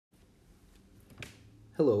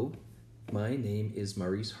Hello, my name is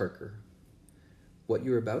Maurice Harker. What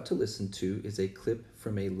you're about to listen to is a clip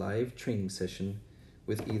from a live training session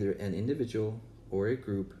with either an individual or a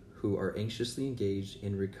group who are anxiously engaged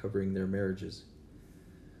in recovering their marriages.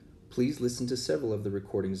 Please listen to several of the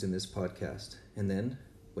recordings in this podcast, and then,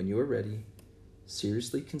 when you are ready,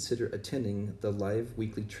 seriously consider attending the live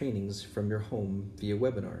weekly trainings from your home via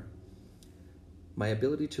webinar. My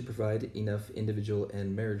ability to provide enough individual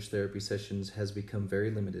and marriage therapy sessions has become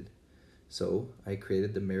very limited, so I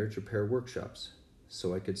created the marriage repair workshops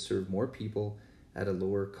so I could serve more people at a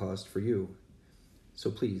lower cost for you.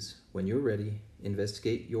 So please, when you're ready,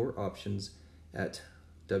 investigate your options at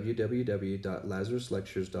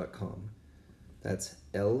www.lazaruslectures.com. That's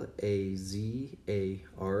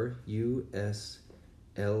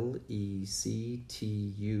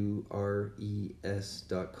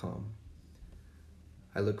LAZARUSLECTURES.com.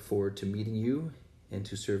 I look forward to meeting you and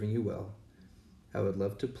to serving you well. I would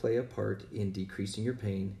love to play a part in decreasing your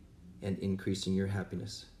pain and increasing your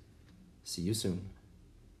happiness. See you soon.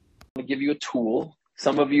 I'm going to give you a tool.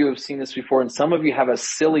 Some of you have seen this before, and some of you have a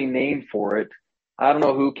silly name for it. I don't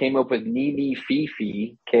know who came up with Nini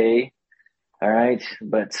Fifi, okay? All right,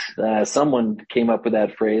 but someone came up with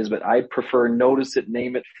that phrase, but I prefer notice it,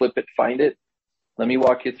 name it, flip it, find it. Let me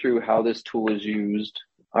walk you through how this tool is used.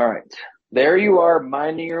 All right. There you are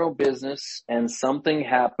minding your own business and something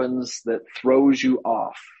happens that throws you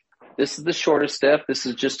off. This is the shortest step. This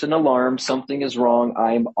is just an alarm. Something is wrong.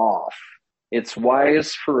 I'm off. It's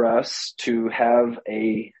wise for us to have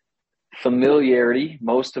a familiarity.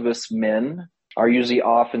 Most of us men are usually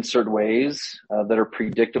off in certain ways that are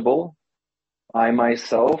predictable. I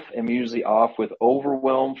myself am usually off with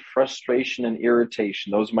overwhelm, frustration, and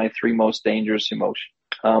irritation. Those are my three most dangerous emotions.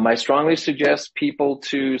 I strongly suggest people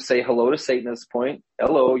to say hello to Satan at this point.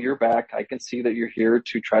 Hello, you're back. I can see that you're here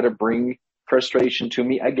to try to bring frustration to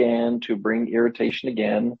me again, to bring irritation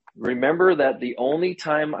again. Remember that the only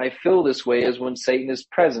time I feel this way is when Satan is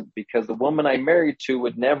present, because the woman I'm married to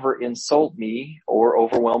would never insult me or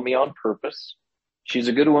overwhelm me on purpose. She's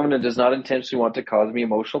a good woman and does not intentionally want to cause me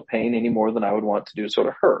emotional pain any more than I would want to do so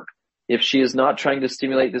to her. If she is not trying to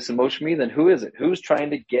stimulate this emotion in me, then who is it? Who's trying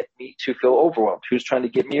to get me to feel overwhelmed? Who's trying to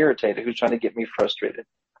get me irritated? Who's trying to get me frustrated?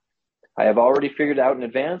 I have already figured out in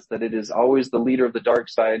advance that it is always the leader of the dark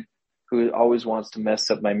side who always wants to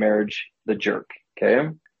mess up my marriage, the jerk. Okay?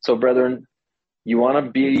 So brethren, you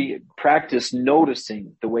want to practice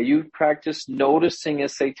noticing. The way you practice noticing a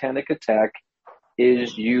satanic attack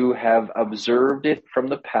is you have observed it from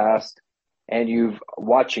the past and you've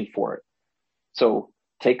watching for it. So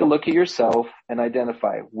take a look at yourself and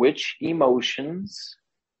identify which emotions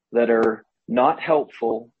that are not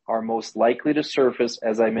helpful are most likely to surface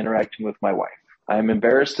as I'm interacting with my wife. I'm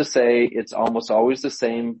embarrassed to say it's almost always the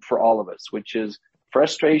same for all of us, which is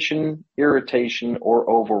frustration, irritation, or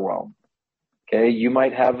overwhelm. Okay, you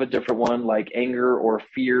might have a different one like anger or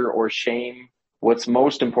fear or shame. What's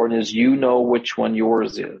most important is you know which one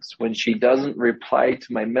yours is. When she doesn't reply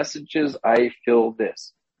to my messages, I feel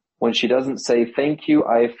this. When she doesn't say thank you,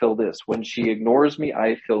 I feel this. When she ignores me,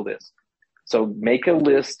 I feel this. So make a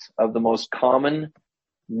list of the most common,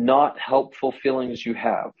 not helpful feelings you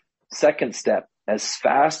have. Second step, as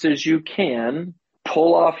fast as you can,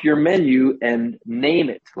 pull off your menu and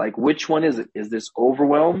name it. Like, which one is it? Is this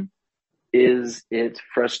overwhelm? Is it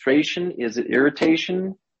frustration? Is it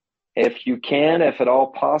irritation? If you can, if at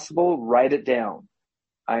all possible, write it down.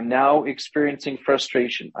 I'm now experiencing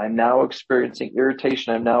frustration. I'm now experiencing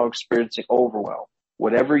irritation. I'm now experiencing overwhelm.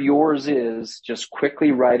 Whatever yours is, just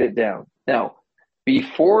quickly write it down. Now,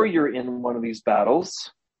 before you're in one of these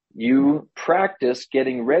battles, you practice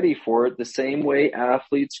getting ready for it the same way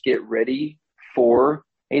athletes get ready for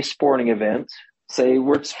a sporting event. Say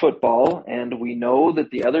it's football, and we know that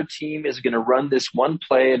the other team is going to run this one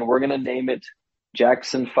play, and we're going to name it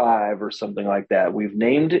Jackson 5 or something like that. We've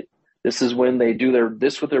named it. This is when they do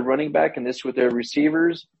this with their running back and this with their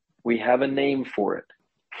receivers. We have a name for it.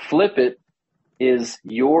 Flip it is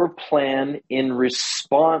your plan in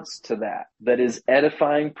response to that is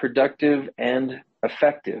edifying, productive, and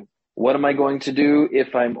effective. What am I going to do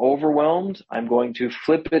if I'm overwhelmed? I'm going to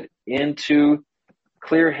flip it into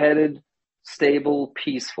clear-headed, stable,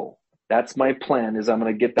 peaceful. That's my plan, is I'm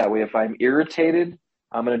going to get that way. If I'm irritated,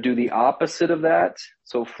 I'm going to do the opposite of that.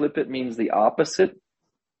 So flip it means the opposite.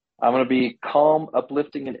 I'm going to be calm,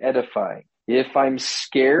 uplifting, and edifying. If I'm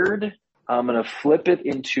scared, I'm going to flip it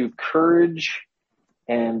into courage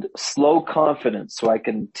and slow confidence so I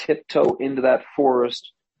can tiptoe into that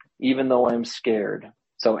forest even though I'm scared.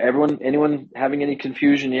 So anyone having any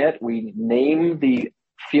confusion yet? We name the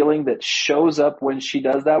feeling that shows up when she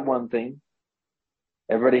does that one thing.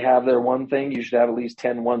 Everybody have their one thing. You should have at least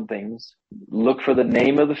 10 one things. Look for the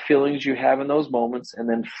name of the feelings you have in those moments and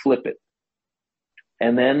then flip it.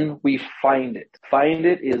 And then we find it. Find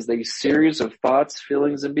it is a series of thoughts,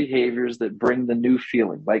 feelings, and behaviors that bring the new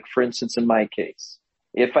feeling. Like, for instance, in my case,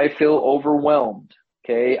 if I feel overwhelmed,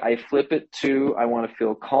 okay, I flip it to I want to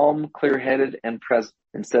feel calm, clear-headed, and present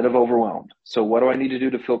instead of overwhelmed. So what do I need to do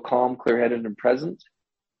to feel calm, clear-headed, and present?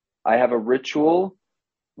 I have a ritual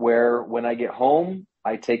where when I get home,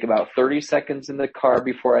 I take about 30 seconds in the car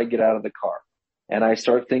before I get out of the car. And I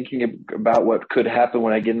start thinking about what could happen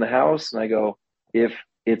when I get in the house. And I go, if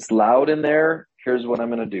it's loud in there, here's what I'm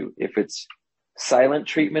going to do. If it's silent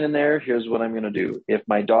treatment in there, here's what I'm going to do. If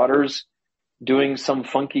my daughter's doing some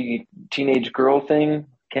funky teenage girl thing,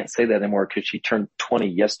 can't say that anymore because she turned 20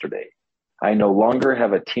 yesterday. I no longer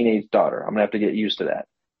have a teenage daughter. I'm going to have to get used to that.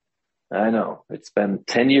 I know. It's been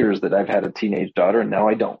 10 years that I've had a teenage daughter, and now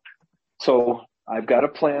I don't. So I've got a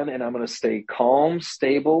plan, and I'm going to stay calm,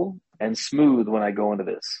 stable, and smooth when I go into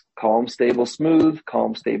this. Calm, stable, smooth,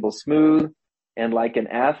 calm, stable, smooth. And like an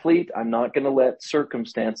athlete, I'm not going to let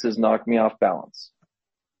circumstances knock me off balance.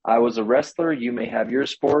 I was a wrestler. You may have your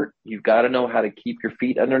sport. You've got to know how to keep your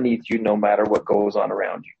feet underneath you no matter what goes on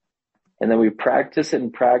around you. And then we practice it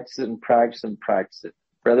and practice it and practice and practice it.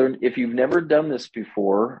 Brethren, if you've never done this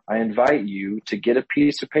before, I invite you to get a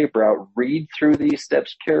piece of paper out, read through these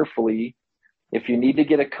steps carefully. If you need to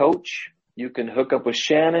get a coach, you can hook up with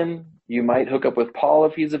Shannon. You might hook up with Paul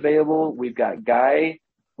if he's available. We've got Guy.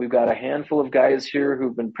 We've got a handful of guys here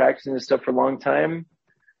who've been practicing this stuff for a long time.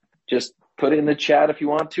 Just put it in the chat if you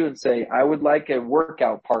want to and say, I would like a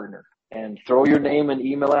workout partner, and throw your name and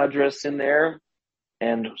email address in there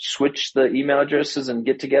and switch the email addresses and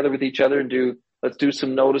get together with each other and let's do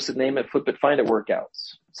some notice it, name it, flip it, find it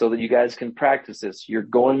workouts so that you guys can practice this. You're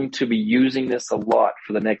going to be using this a lot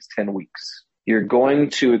for the next 10 weeks. You're going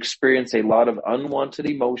to experience a lot of unwanted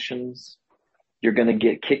emotions. You're going to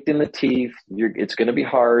get kicked in the teeth. It's going to be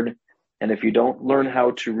hard. And if you don't learn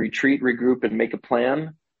how to retreat, regroup, and make a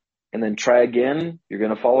plan, and then try again, you're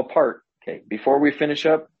going to fall apart. Okay. Before we finish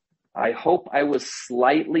up, I hope I was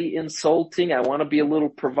slightly insulting. I want to be a little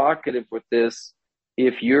provocative with this.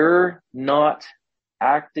 If you're not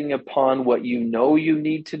acting upon what you know you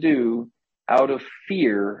need to do out of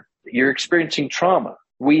fear, you're experiencing trauma.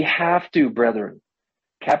 We have to, brethren.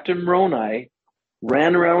 Captain Moroni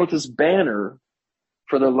ran around with this banner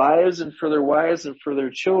for their lives and for their wives and for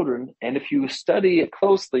their children. And if you study it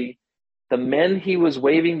closely, the men he was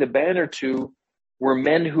waving the banner to were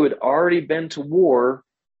men who had already been to war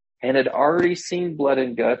and had already seen blood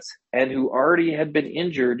and guts and who already had been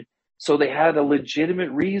injured. So they had a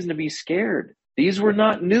legitimate reason to be scared. These were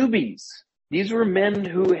not newbies. These were men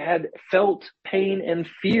who had felt pain and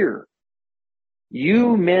fear.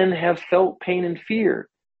 You men have felt pain and fear.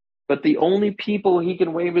 But the only people he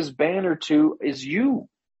can wave his banner to is you.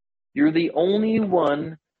 You're the only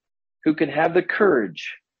one who can have the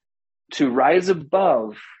courage to rise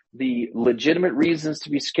above the legitimate reasons to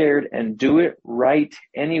be scared and do it right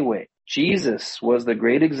anyway. Jesus was the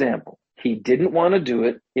great example. He didn't want to do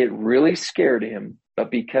it. It really scared him.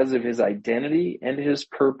 But because of his identity and his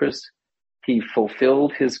purpose, he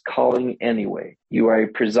fulfilled his calling anyway. You are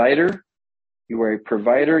a presider. You are a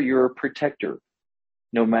provider. You're a protector.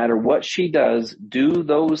 No matter what she does, do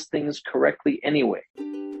those things correctly anyway.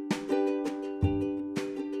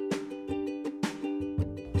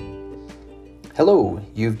 Hello,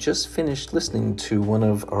 you've just finished listening to one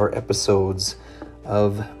of our episodes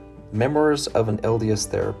of Memoirs of an LDS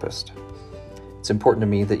Therapist. It's important to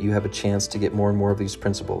me that you have a chance to get more and more of these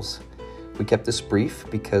principles. We kept this brief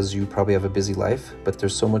because you probably have a busy life, but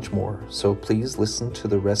there's so much more. So please listen to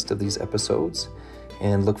the rest of these episodes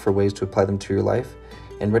and look for ways to apply them to your life.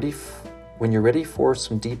 And when you're ready for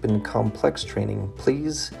some deep and complex training,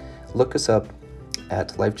 please look us up at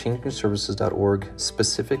lifechangingservices.org,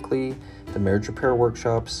 specifically the marriage repair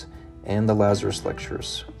workshops and the Lazarus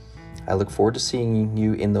lectures. I look forward to seeing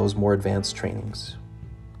you in those more advanced trainings.